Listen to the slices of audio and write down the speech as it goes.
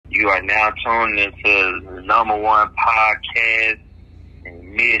You are now tuned into the number one podcast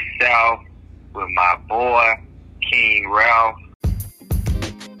in Mid-South with my boy, King Ralph.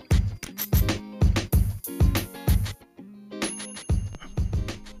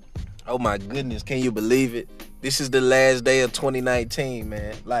 Oh my goodness, can you believe it? This is the last day of 2019,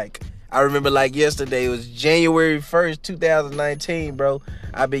 man. I remember yesterday, it was January 1st, 2019, bro.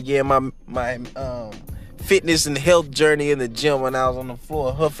 I began my fitness and health journey in the gym when I was on the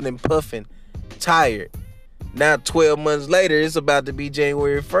floor, huffing and puffing, tired. Now, 12 months later, it's about to be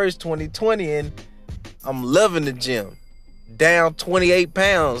January 1st, 2020, and I'm loving the gym. Down 28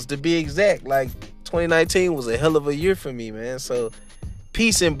 pounds, to be exact. 2019 was a hell of a year for me, man. So,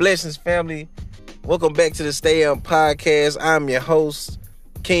 peace and blessings, family. Welcome back to the Stay Amped Podcast. I'm your host,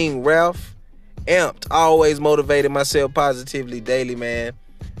 King Ralph. Amped, always motivating myself positively daily, man.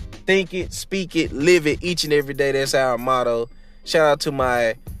 Think it, speak it, live it each and every day. That's our motto. Shout out to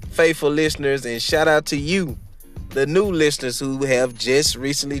my faithful listeners, and shout out to you, the new listeners who have just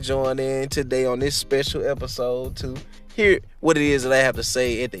recently joined in today on this special episode to hear what it is that I have to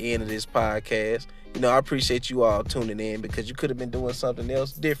say at the end of this podcast. I appreciate you all tuning in because you could have been doing something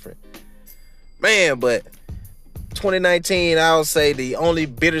else different. Man, but 2019, I would say the only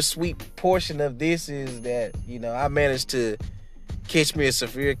bittersweet portion of this is that, I managed to catch me a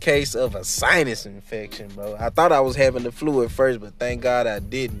severe case of a sinus infection, bro. I thought I was having the flu at first, but thank God I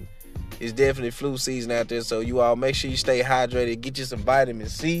didn't. It's definitely flu season out there, so you all make sure you stay hydrated. Get you some vitamin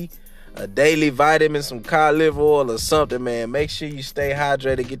C, a daily vitamin, some cod liver oil or something, man. Make sure you stay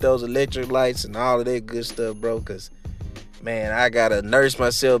hydrated, get those electrolytes and all of that good stuff, bro, because, man, I got to nurse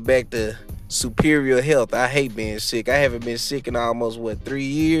myself back to superior health. I hate being sick. I haven't been sick in almost, 3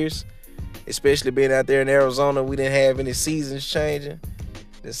 years? Especially being out there in Arizona, we didn't have any seasons changing.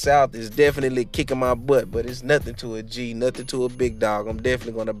 The South is definitely kicking my butt, but it's nothing to a G, nothing to a big dog. I'm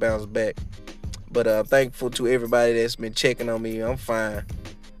definitely going to bounce back. But I'm thankful to everybody that's been checking on me. I'm fine.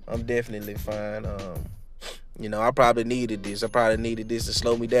 I'm definitely fine. I probably needed this. I probably needed this to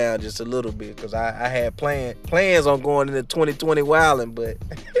slow me down just a little bit because I had plans on going into 2020 wilding, but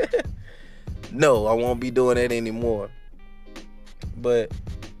no, I won't be doing that anymore. But,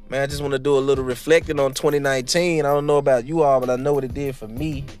 man, I just want to do a little reflecting on 2019. I don't know about you all, but I know what it did for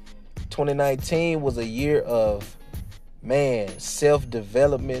me. 2019 was a year of,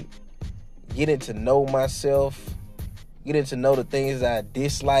 self-development, getting to know myself, getting to know the things I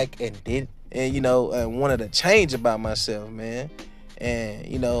dislike and wanted to change about myself, man.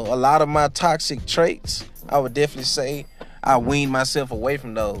 And, a lot of my toxic traits, I would definitely say I weaned myself away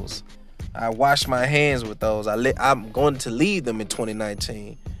from those. I washed my hands with those. I'm going to leave them in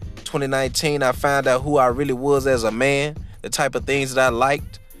 2019. 2019, I found out who I really was as a man, the type of things that I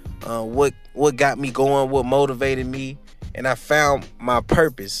liked, what got me going, what motivated me, and I found my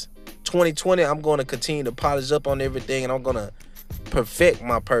purpose. 2020, I'm going to continue to polish up on everything, and I'm going to perfect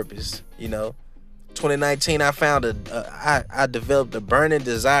my purpose. 2019, I found I developed a burning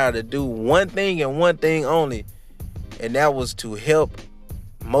desire to do one thing and one thing only, and that was to help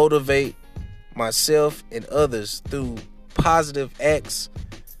motivate myself and others through positive acts,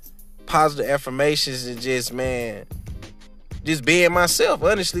 positive affirmations, and just being myself.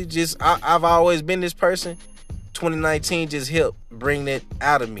 Honestly, I've always been this person. 2019 just helped bring that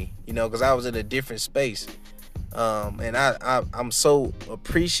out of me, because I was in a different space. And I'm so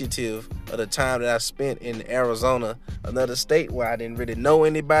appreciative of the time that I spent in Arizona, another state where I didn't really know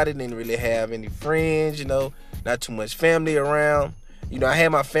anybody, didn't really have any friends, not too much family around. I had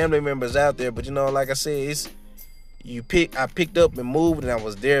my family members out there, but like I said, I picked up and moved, and I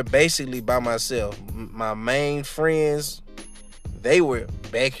was there basically by myself. My main friends, they were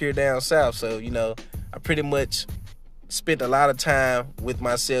back here down south, so I pretty much spent a lot of time with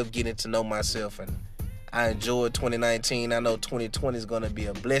myself, getting to know myself, and I enjoyed 2019. I know 2020 is going to be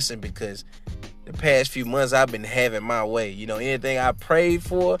a blessing because the past few months I've been having my way. Anything I prayed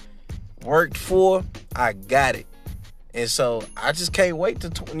for, worked for, I got it. And so I just can't wait to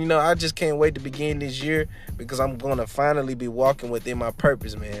begin this year because I'm going to finally be walking within my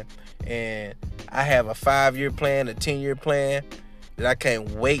purpose, man. And I have a 5-year plan, a 10-year plan that I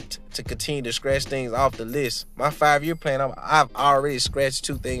can't wait to continue to scratch things off the list. My 5-year plan, I've already scratched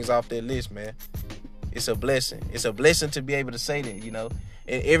 2 things off that list, man. It's a blessing. It's a blessing to be able to say that, And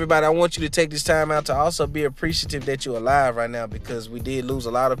everybody, I want you to take this time out to also be appreciative that you're alive right now because we did lose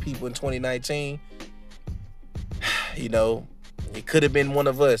a lot of people in 2019. It could have been one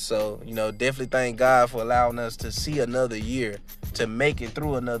of us. So, definitely thank God for allowing us to see another year, to make it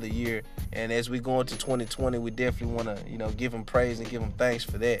through another year. And as we go into 2020, we definitely want to, give him praise and give him thanks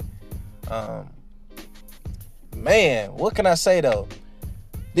for that. Man, what can I say though?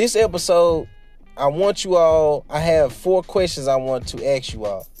 This episode, I have 4 questions I want to ask you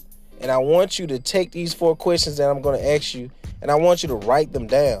all. And I want you to take these 4 questions that I'm going to ask you, and I want you to write them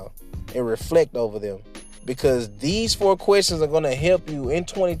down and reflect over them. Because these 4 questions are going to help you in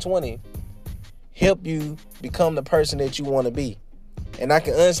 2020, help you become the person that you want to be. And I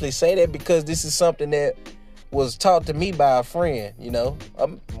can honestly say that because this is something that was taught to me by a friend,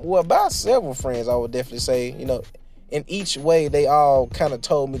 by several friends, I would definitely say, in each way, they all kind of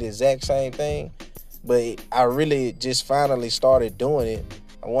told me the exact same thing. But I really just finally started doing it,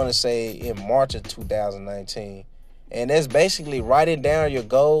 I want to say in March of 2019. And that's basically writing down your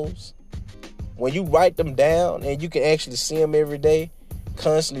goals. When you write them down and you can actually see them every day,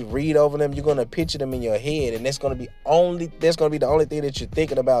 constantly read over them, you're going to picture them in your head. And that's going to be the only thing that you're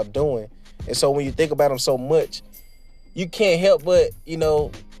thinking about doing. And so when you think about them so much, you can't help but,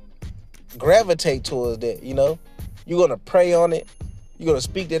 gravitate towards that, You're going to pray on it. You're going to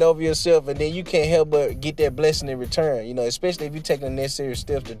speak that over yourself, and then you can't help but get that blessing in return, especially if you're taking the necessary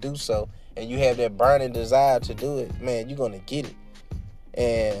steps to do so, and you have that burning desire to do it, man, you're going to get it.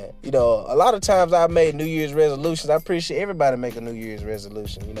 And, a lot of times I've made New Year's resolutions. I appreciate everybody make a New Year's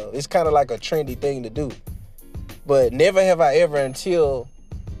resolution. It's kind of like a trendy thing to do. But never have I ever until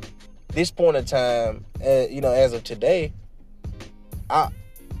this point in time, as of today,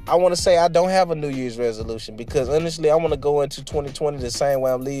 I want to say I don't have a New Year's resolution because honestly, I want to go into 2020 the same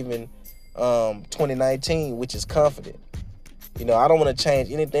way I'm leaving 2019, which is confident. I don't want to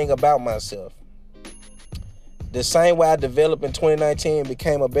change anything about myself. The same way I developed in 2019,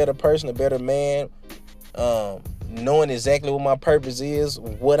 became a better person, a better man, knowing exactly what my purpose is,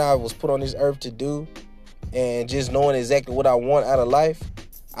 what I was put on this earth to do, and just knowing exactly what I want out of life.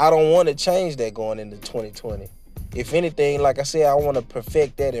 I don't want to change that going into 2020. If anything, like I said, I want to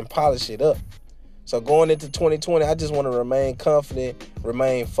perfect that and polish it up. So going into 2020, I just want to remain confident,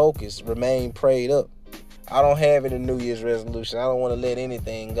 remain focused, remain prayed up. I don't have any New Year's resolution. I don't want to let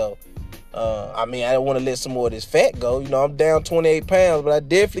anything go. I don't want to let some more of this fat go. I'm down 28 pounds, but I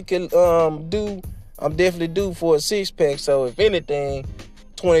definitely can I'm definitely due for a 6-pack. So if anything,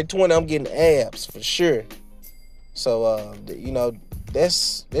 2020, I'm getting abs for sure. So,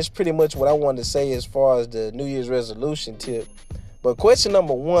 that's pretty much what I wanted to say as far as the New Year's resolution tip. But question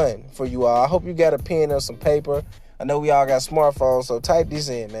number 1 for you all, I hope you got a pen or some paper. I know we all got smartphones, so type this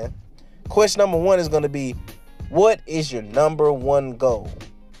in, man. Question number 1 is going to be, what is your number 1 goal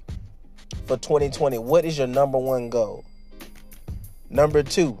for 2020? What is your number 1 goal? Number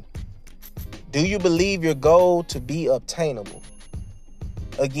 2, do you believe your goal to be obtainable?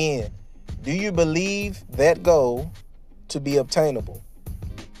 Again, do you believe that goal to be obtainable?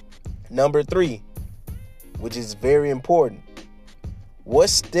 Number 3, which is very important, what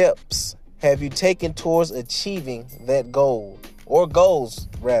steps have you taken towards achieving that goal, or goals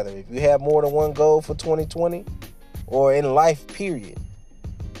rather, if you have more than one goal for 2020 or in life period?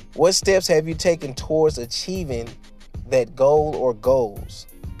 What steps have you taken towards achieving that goal or goals?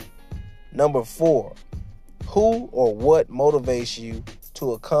 Number 4, who or what motivates you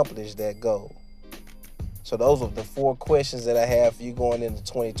to accomplish that goal? So those are the 4 questions that I have for you going into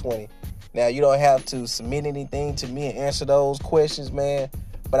 2020. Now, you don't have to submit anything to me and answer those questions, man.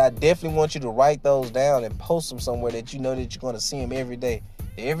 But I definitely want you to write those down and post them somewhere that you know that you're going to see them every day.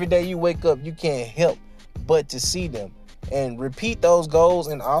 Every day you wake up, you can't help but to see them. And repeat those goals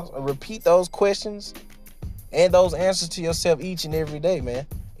and repeat those questions and those answers to yourself each and every day, man.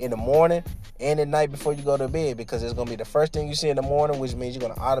 In the morning and at night before you go to bed, because it's going to be the first thing you see in the morning, which means you're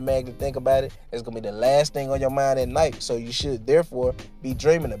going to automatically think about it. It's going to be the last thing on your mind at night. So you should therefore be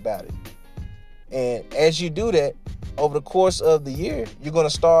dreaming about it. And as you do that, over the course of the year, you're going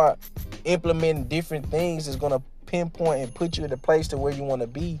to start implementing different things that's going to pinpoint and put you in the place to where you want to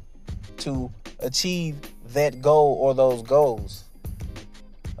be to achieve that goal or those goals.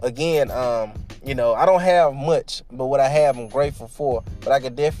 Again, I don't have much, but what I have, I'm grateful for. But I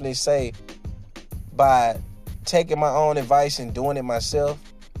could definitely say by taking my own advice and doing it myself,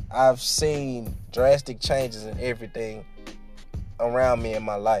 I've seen drastic changes in everything around me in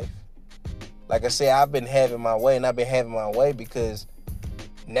my life. Like I said, I've been having my way, and I've been having my way because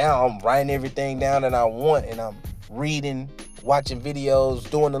now I'm writing everything down that I want, and I'm reading, watching videos,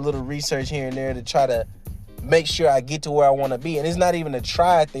 doing a little research here and there to try to make sure I get to where I want to be. And it's not even a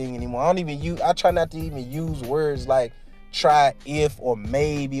try thing anymore. I try not to even use words like try, if, or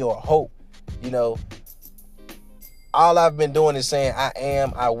maybe, or hope. All I've been doing is saying I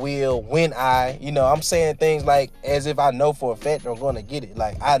am, I will, when I'm saying things like as if I know for a fact I'm going to get it.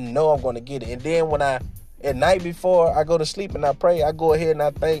 Like I know I'm going to get it. And then when at night before I go to sleep and I pray, I go ahead and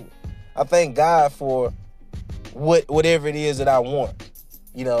I thank God for whatever it is that I want.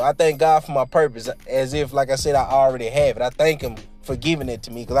 You know, I thank God for my purpose as if, like I said, I already have it. I thank him for giving it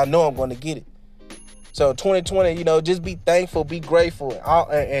to me because I know I'm going to get it. So 2020, you know, just be thankful, be grateful,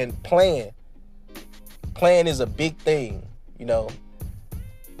 and plan. Plan is a big thing, you know.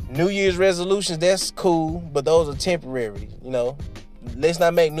 New Year's resolutions, that's cool, but those are temporary, you know. Let's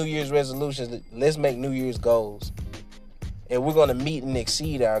not make New Year's resolutions. Let's make New Year's goals. And we're going to meet and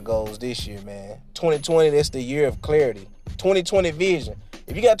exceed our goals this year, man. 2020, that's the year of clarity. 2020 vision.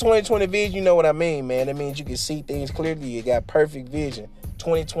 If you got 2020 vision, you know what I mean, man. That means you can see things clearly. You got perfect vision.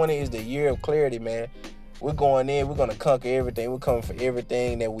 2020 is the year of clarity, man. We're going in. We're going to conquer everything. We're coming for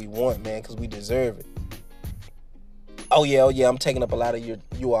everything that we want, man, because we deserve it. Oh, yeah. I'm taking up a lot of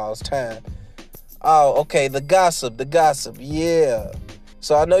you all's time. Oh, okay. The gossip. Yeah.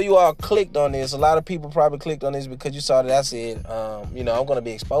 So I know you all clicked on this. A lot of people probably clicked on this because you saw that I said, you know, I'm going to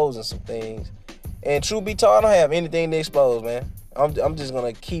be exposing some things. And truth be told, I don't have anything to expose, man. I'm just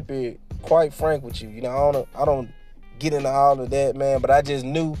going to keep it quite frank with you. You know, I don't get into all of that, man. But I just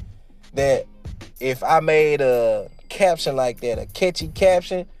knew that if I made a caption like that, a catchy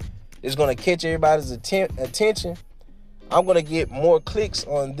caption, it's going to catch everybody's attention. I'm going to get more clicks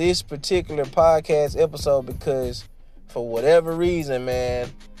on this particular podcast episode because for whatever reason,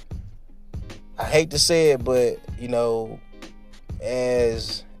 man, I hate to say it, but, you know,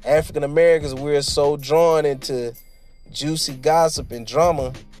 as African Americans, we're so drawn into juicy gossip and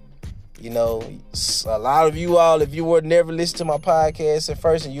drama. You know, a lot of you all, if you were never listen to my podcast at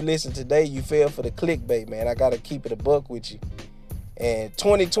first and you listen today, you fell for the clickbait, man. I got to keep it a buck with you. And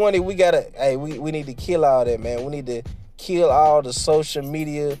 2020, we need to kill all that, man. We need to kill all the social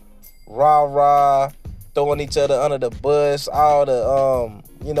media rah-rah, throwing each other under the bus, all the,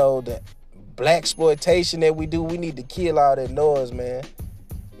 you know, the black exploitation that we do. We need to kill all that noise, man.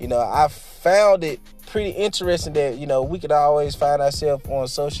 You know, I found it pretty interesting that, you know, we could always find ourselves on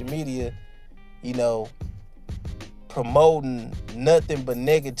social media, you know, promoting nothing but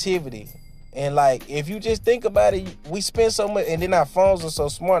negativity. And, like, if you just think about it, we spend so much, and then our phones are so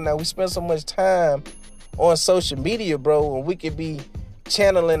smart now, we spend so much time on social media, bro, and we could be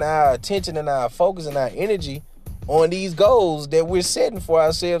channeling our attention and our focus and our energy on these goals that we're setting for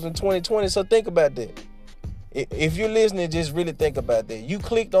ourselves in 2020. So think about that. If you're listening, just really think about that. You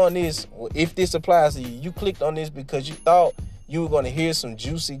clicked on this, if this applies to you, you clicked on this because you thought you were going to hear some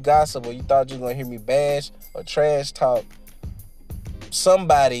juicy gossip, or you thought you were going to hear me bash or trash talk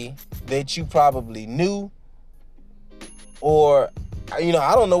somebody that you probably knew, or, you know,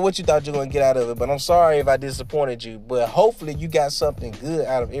 I don't know what you thought you were going to get out of it, but I'm sorry if I disappointed you. But hopefully you got something good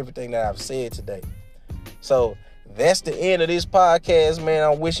out of everything that I've said today. So that's the end of this podcast, man.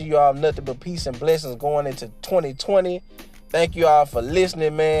 I'm wishing you all nothing but peace and blessings going into 2020. Thank you all for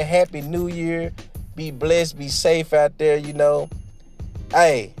listening, man. Happy New Year. Be blessed. Be safe out there, you know.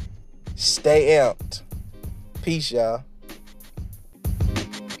 Hey, stay amped. Peace, y'all.